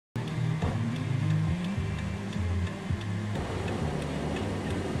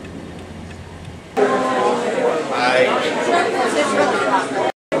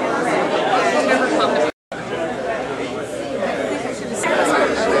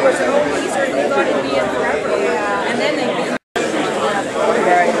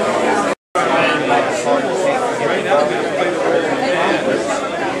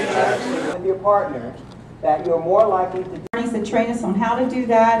likely to do. That train us on how to do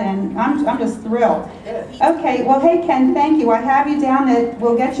that, and I'm just thrilled. Okay, well, hey Ken, thank you. I have you down. That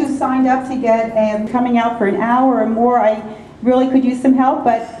we'll get you signed up to get coming out for an hour or more. I really could use some help,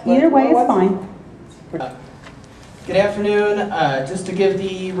 but either way is fine. Good afternoon. Just to give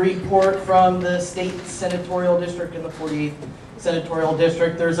the report from the state senatorial district in the 48th senatorial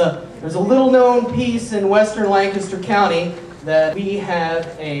district, there's a little known piece in western Lancaster County that we have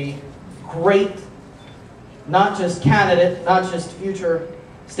a great, not just candidate, not just future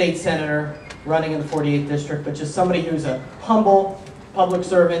state senator running in the 48th district, but just somebody who's a humble public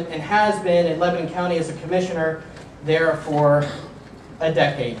servant and has been in Lebanon County as a commissioner there for a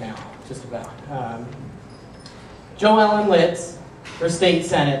decade now, just about. Jo Litz, for state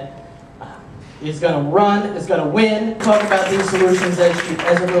senate, is going to run, is going to win, talk about these solutions as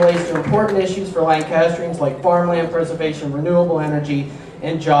it relates to important issues for Lancastrians like farmland preservation, renewable energy,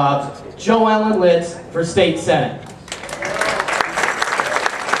 and jobs. Jo Litz for state senate.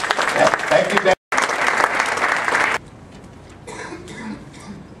 Thank you, Dan.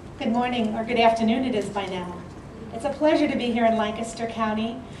 Good morning, or good afternoon it is by now. It's a pleasure to be here in Lancaster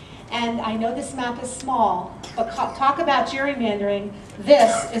County, and I know this map is small, but talk about gerrymandering,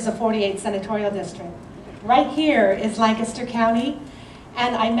 this is a 48 senatorial district. Right here is Lancaster County,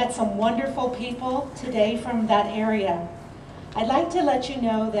 and I met some wonderful people today from that area. I'd like to let you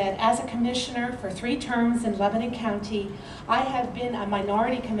know that as a commissioner for 3 terms in Lebanon County, I have been a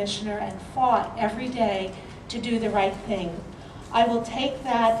minority commissioner and fought every day to do the right thing. I will take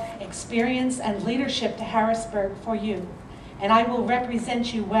that experience and leadership to Harrisburg for you, and I will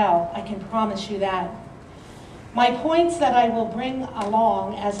represent you well, I can promise you that. My points that I will bring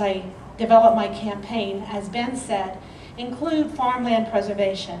along as I develop my campaign, as Ben said, include farmland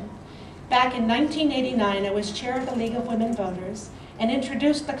preservation. Back in 1989, I was chair of the League of Women Voters and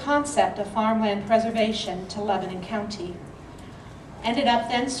introduced the concept of farmland preservation to Lebanon County. Ended up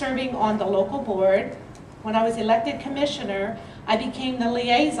then serving on the local board. When I was elected commissioner, I became the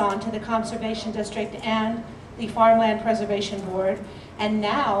liaison to the Conservation District and the Farmland Preservation Board, and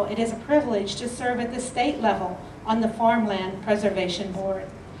now it is a privilege to serve at the state level on the Farmland Preservation Board.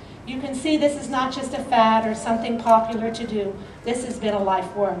 You can see this is not just a fad or something popular to do. This has been a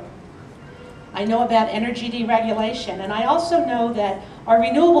life work. I know about energy deregulation, and I also know that our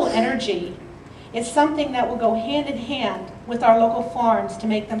renewable energy is something that will go hand in hand with our local farms to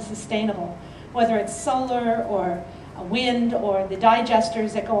make them sustainable, whether it's solar or wind or the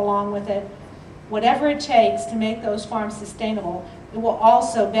digesters that go along with it. Whatever it takes to make those farms sustainable, it will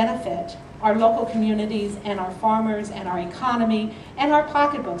also benefit our local communities and our farmers and our economy and our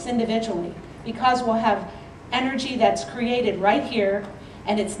pocketbooks individually, because we'll have energy that's created right here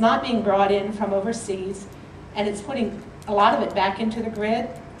and it's not being brought in from overseas, and it's putting a lot of it back into the grid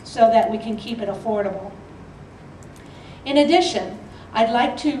so that we can keep it affordable. In addition, I'd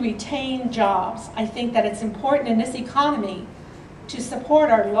like to retain jobs. I think that it's important in this economy to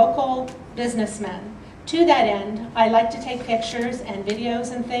support our local businessmen. To that end, I like to take pictures and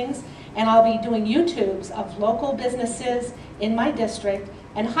videos and things, and I'll be doing YouTubes of local businesses in my district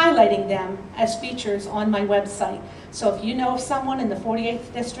and highlighting them as features on my website. So if you know of someone in the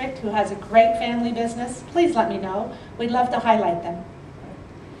 48th district who has a great family business, please let me know. We'd love to highlight them.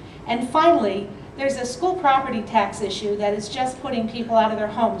 And finally, there's a school property tax issue that is just putting people out of their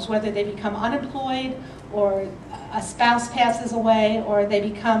homes, whether they become unemployed or a spouse passes away or they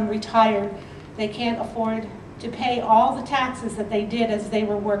become retired. They can't afford to pay all the taxes that they did as they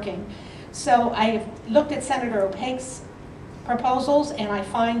were working. So I've looked at Senator Opake's proposals, and I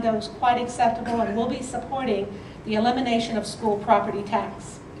find those quite acceptable, and will be supporting the elimination of school property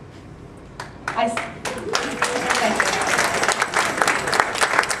tax. I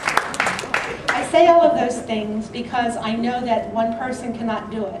say all of those things because I know that one person cannot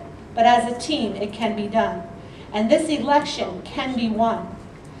do it, but as a team it can be done. And this election can be won,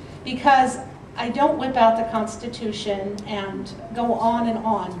 because I don't whip out the Constitution and go on and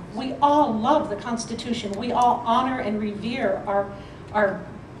on. We all love the Constitution. We all honor and revere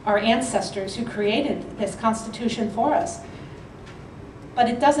our ancestors who created this Constitution for us. But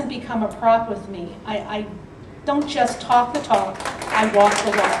it doesn't become a prop with me. I don't just talk the talk, I walk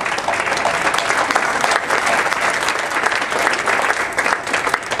the walk.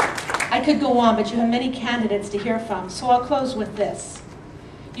 I could go on, but you have many candidates to hear from, so I'll close with this.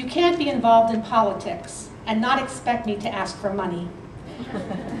 You can't be involved in politics and not expect me to ask for money.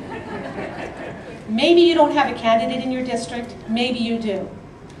 Maybe you don't have a candidate in your district, maybe you do.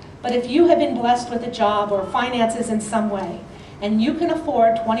 But if you have been blessed with a job or finances in some way, and you can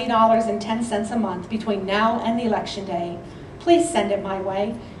afford $20.10 a month between now and the election day, please send it my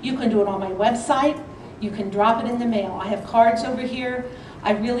way. You can do it on my website, you can drop it in the mail. I have cards over here.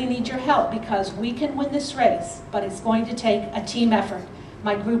 I really need your help because we can win this race, but it's going to take a team effort.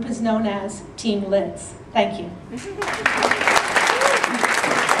 My group is known as Team Litz. Thank you.